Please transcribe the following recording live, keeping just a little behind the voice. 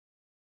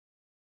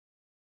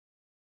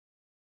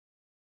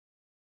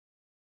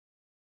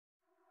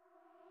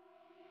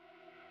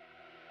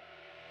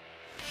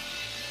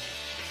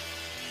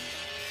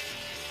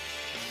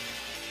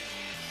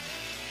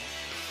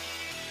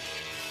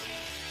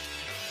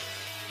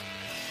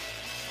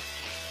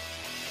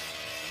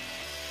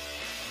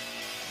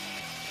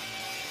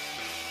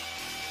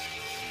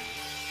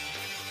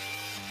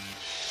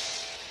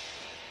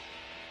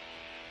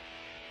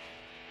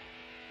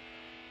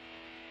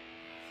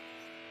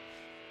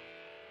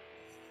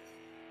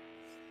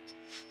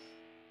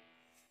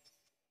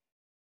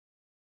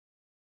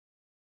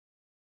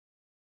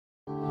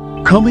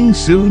Coming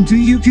soon to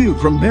YouTube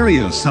from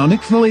Mario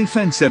Sonic Fully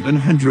Fan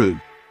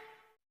 700.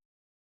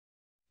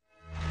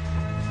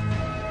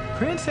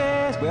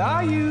 Princess, where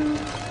are you?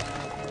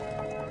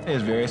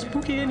 It's very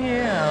spooky in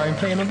here. I ain't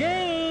playing no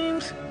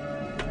games.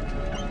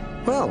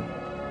 Well,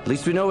 at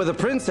least we know where the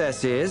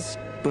princess is.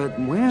 But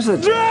where's the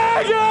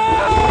dragon?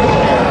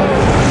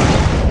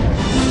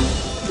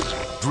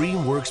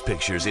 DreamWorks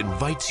Pictures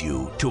invites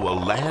you to a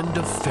land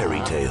of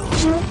fairy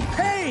tales.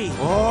 Hey!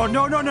 Oh,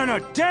 no, no, no, no.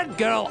 Dead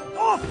girl,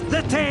 off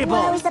the table!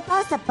 Where are we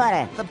supposed to put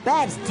her? The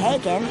bed's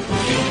taken.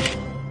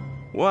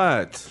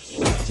 What?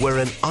 Where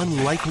an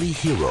unlikely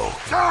hero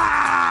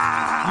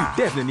You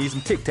definitely need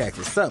some Tic Tacs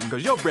or something,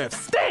 because your breath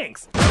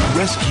stinks!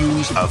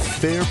 rescues a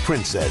fair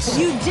princess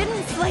You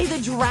didn't slay the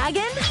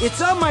dragon?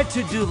 It's on my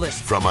to-do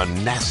list. from a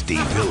nasty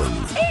villain.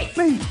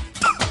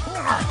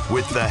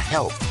 With the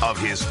help of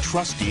his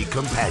trusty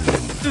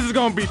companion. This is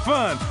gonna be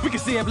fun. We can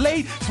stay up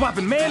late,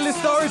 swapping manly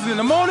stories, and in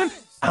the morning,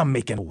 I'm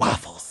making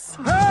waffles.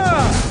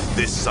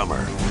 This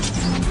summer,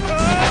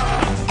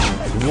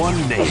 one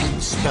name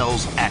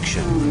spells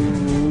action.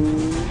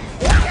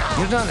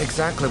 You're not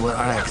exactly what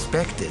I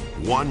expected.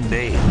 One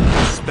name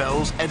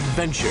spells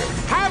adventure.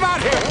 How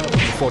about here?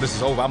 Before this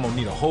is over, I'm gonna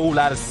need a whole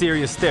lot of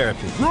serious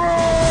therapy.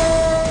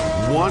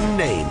 One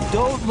name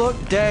Don't look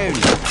down.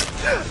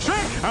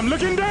 Shrek, I'm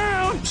looking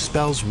down!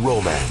 spells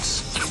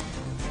romance.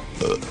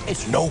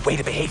 It's no way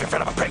to behave in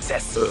front of a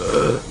princess.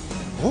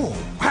 Oh,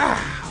 wow.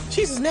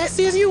 She's as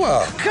nasty as you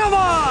are. Come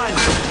on!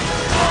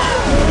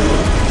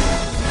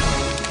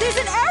 There's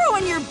an arrow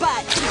in your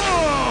butt!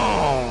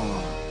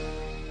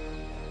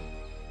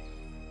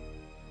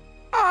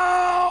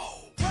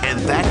 And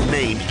that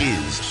name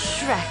is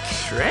Shrek.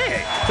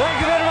 Shrek?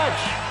 Thank you very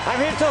much. I'm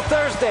here till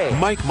Thursday.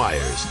 Mike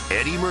Myers,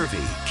 Eddie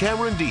Murphy,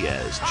 Cameron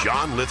Diaz,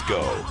 John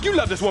Lithgow. You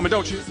love this woman,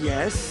 don't you?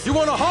 Yes. You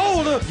wanna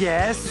hold her?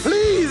 Yes.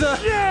 Please her?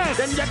 Yes.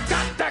 Then you got to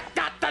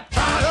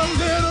try a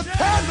little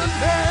tenderness.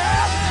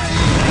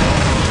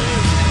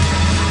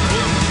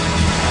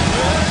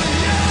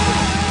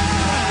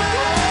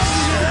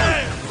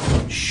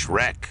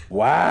 Shrek.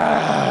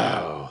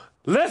 Wow.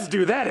 Let's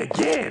do that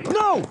again.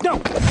 No,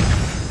 no.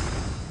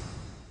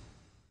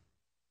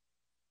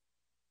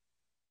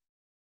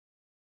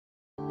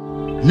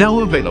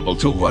 Now available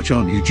to watch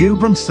on YouTube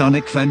from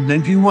Sonic Fan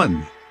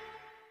 91.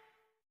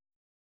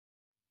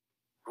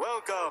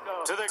 Welcome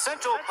to the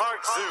Central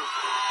Park Zoo.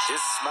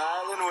 Just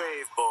smile and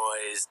wave,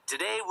 boys.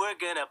 Today we're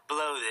gonna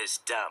blow this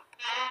dump.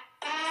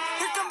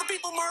 Here come the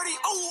people, Marty.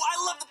 Oh,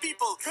 I love the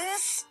people.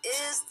 This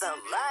is the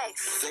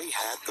life. They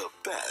had the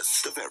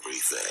best of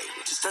everything.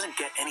 It just doesn't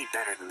get any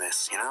better than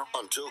this, you know?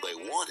 Until they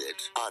wanted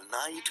a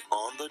night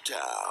on the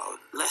town.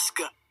 Let's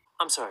go.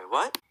 I'm sorry,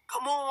 what?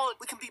 Come on,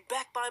 we can be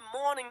back by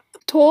morning. The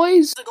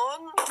Toys. are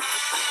gone.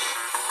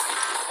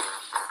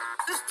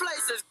 This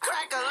place is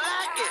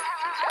crack-a-lackin'.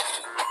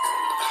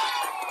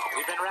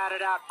 We've been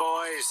routed out,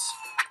 boys.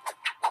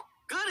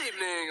 Good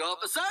evening,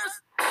 officers.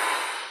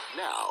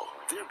 Now,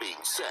 they're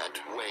being sent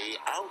way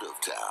out of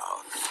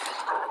town.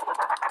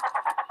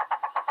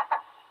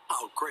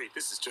 Oh, great.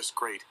 This is just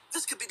great.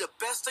 This could be the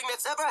best thing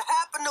that's ever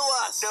happened to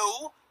us.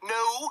 No,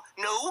 no,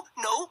 no,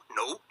 no,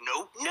 no,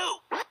 no, no.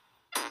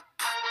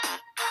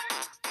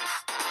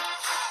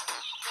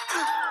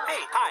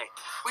 Hey, hi.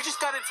 We just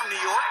got in from New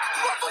York.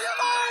 Run for your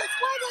life!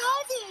 What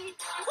are they?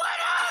 What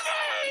are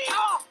they?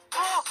 Oh,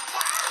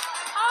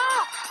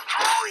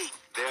 hurry!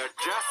 They're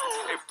just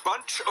a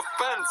bunch of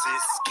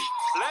pansies.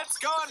 Let's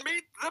go and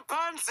meet the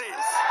pansies.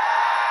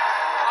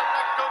 I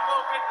like to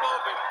move it.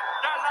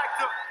 I like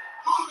to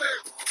move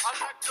it.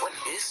 What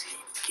is he?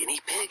 Guinea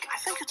pig? I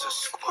think it's a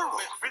squirrel.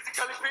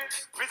 Physically fit.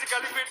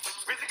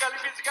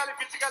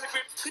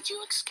 Could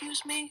you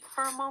excuse me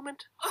for a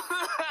moment? What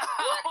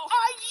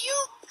are you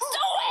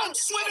doing? I'm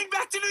swimming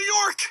back to New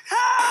York.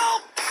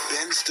 Help!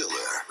 Ben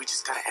Stiller, We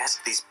just gotta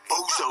ask these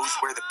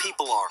bozos where the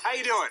people are. How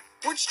you doing?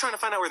 We're just trying to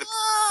find out where the...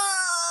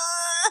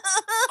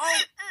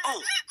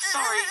 Oh,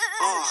 sorry.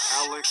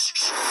 Oh, Alex,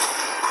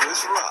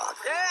 Chris Rock,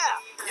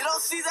 Yeah, you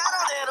don't see that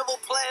on Animal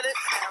Planet.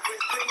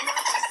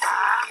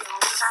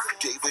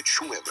 David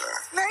Schwimmer,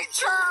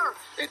 Nature!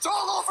 It's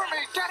all over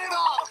me. Get it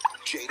off.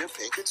 Jada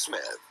Pinkett Smith,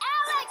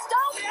 Alex,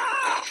 don't!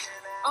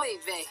 Oy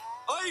vey.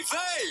 Oy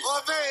vey!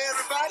 Oy vey,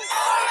 everybody!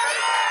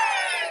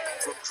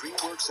 from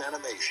DreamWorks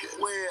Animation.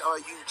 Where are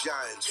you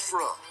giants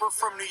from? We're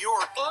from New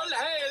York. All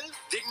hail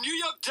the New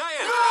York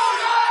Giants!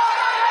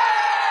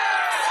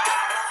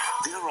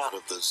 They're out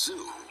of the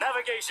zoo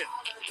Navigation.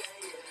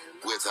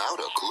 without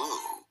a clue.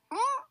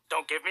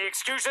 Don't give me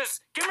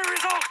excuses. Give me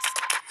results.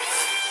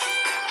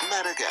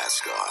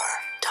 Madagascar.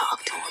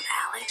 Talk to him,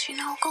 Alex. You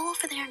know, go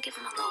over there and give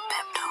him a little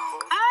pep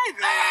talk. Hi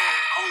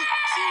there. Oh,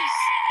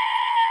 jeez.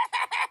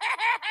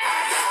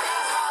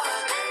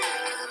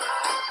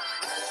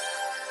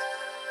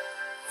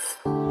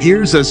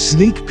 Here's a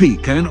sneak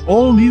peek at an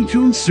all-new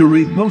Toon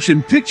Story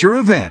motion picture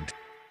event.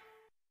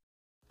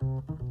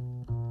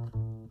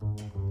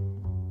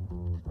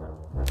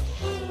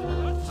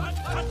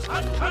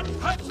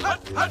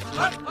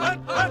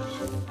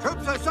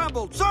 Troops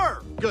assembled,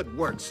 sir! Good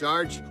work,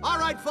 Sarge. All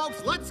right,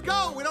 folks, let's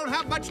go. We don't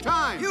have much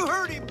time. You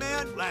heard him,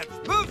 man. Let's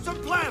move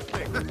some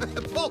plastic.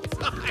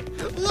 Bullseye.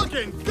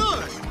 Looking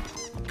good.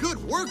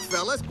 Good work,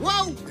 fellas.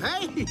 Whoa,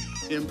 hey,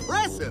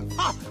 impressive.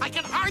 Oh, I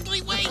can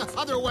hardly wait.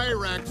 Other way,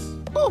 Rex.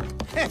 Woo.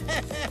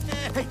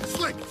 Hey,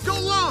 Slick, go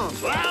long.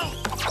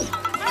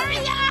 Hurry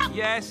up!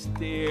 Yes,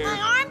 dear.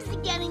 My arms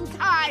are getting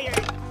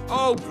tired.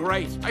 Oh,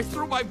 great. I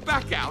threw my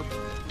back out.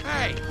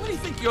 Hey, what do you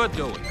think you're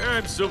doing?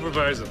 I'm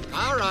supervising.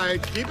 All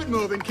right, keep it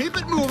moving, keep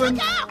it moving.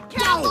 Look out!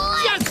 Careful!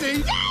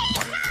 Jesse!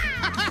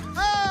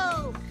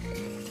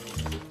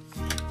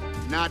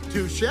 Not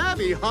too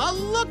shabby, huh?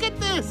 Look at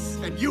this!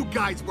 And you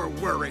guys were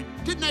worried.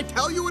 Didn't I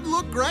tell you it'd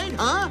look great,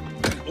 huh?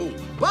 Oh,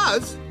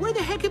 Buzz, where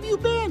the heck have you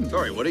been?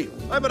 Sorry, Woody.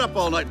 I've been up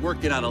all night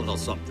working on a little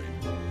something.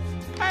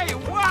 Hey,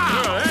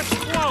 wow! Oh, that's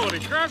quality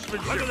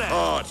craftsmanship. Look at that.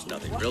 Oh, it's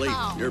nothing, really.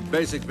 Your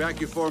basic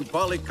vacuum formed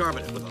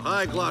polycarbonate with a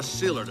high gloss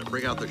sealer to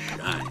bring out the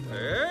shine.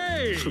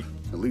 Hey!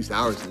 At least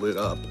ours lit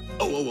up.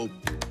 Oh.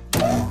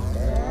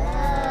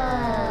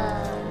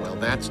 Well,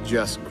 that's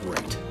just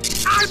great.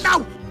 Ah,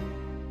 no!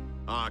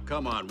 Ah,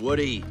 come on,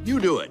 Woody. You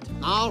do it.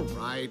 All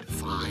right,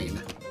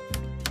 fine.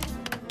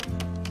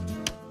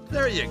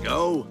 There you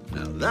go.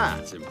 Now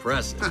that's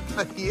impressive.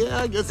 Yeah,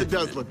 I guess it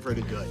does look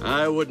pretty good.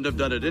 I wouldn't have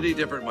done it any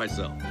different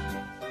myself.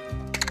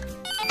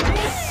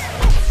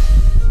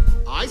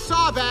 I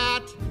saw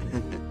that.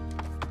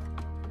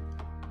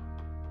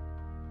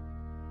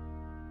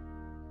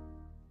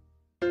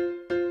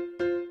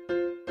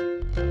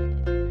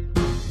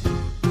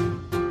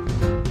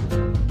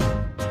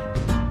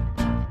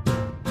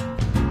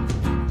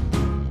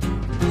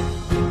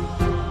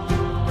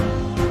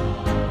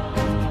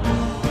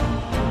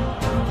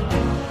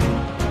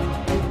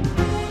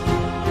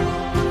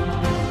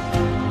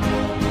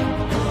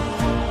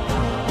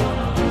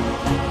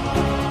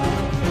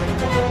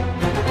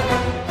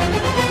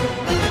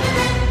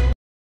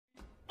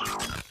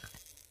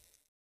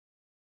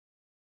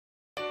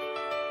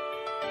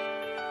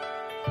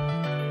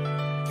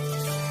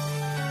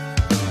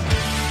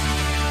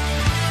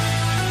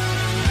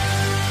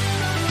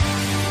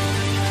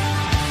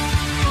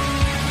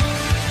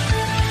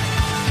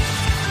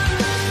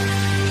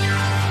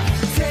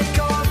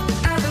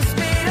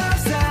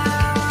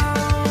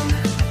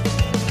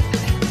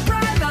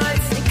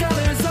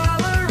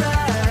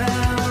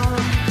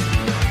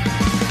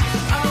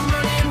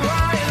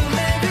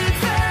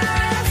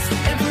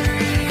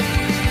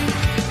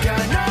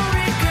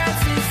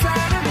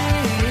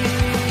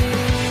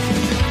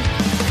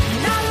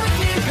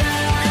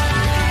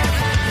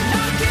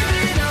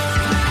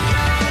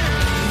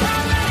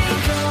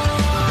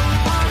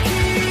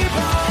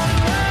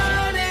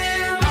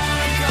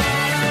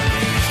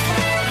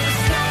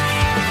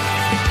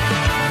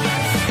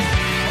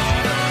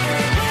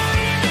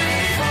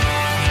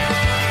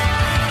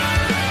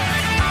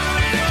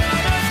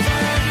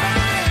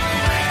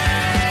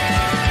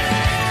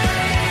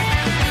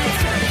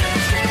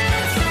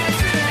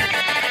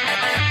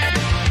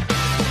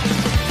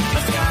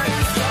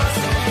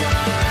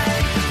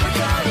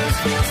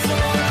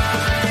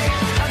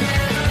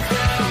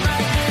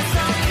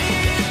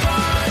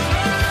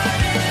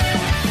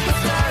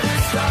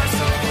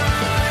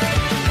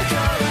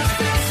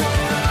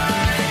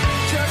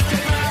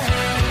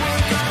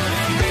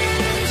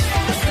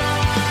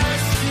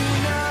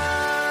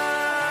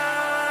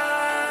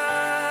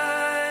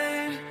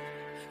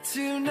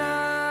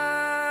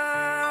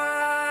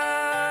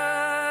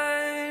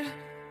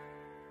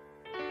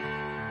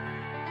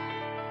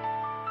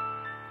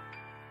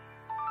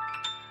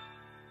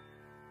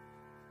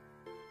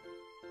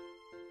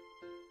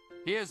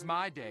 Here's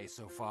my day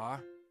so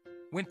far.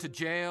 Went to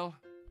jail,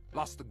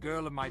 lost the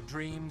girl of my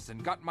dreams,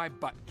 and got my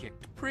butt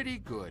kicked pretty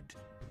good.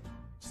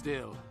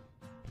 Still,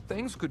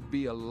 things could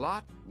be a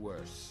lot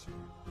worse.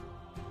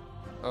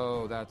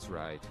 Oh, that's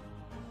right.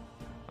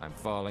 I'm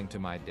falling to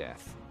my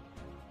death.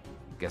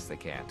 Guess they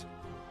can't.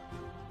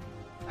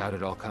 How did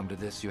it all come to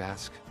this, you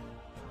ask?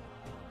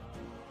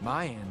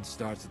 My end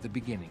starts at the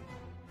beginning.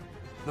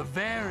 The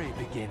very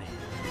beginning.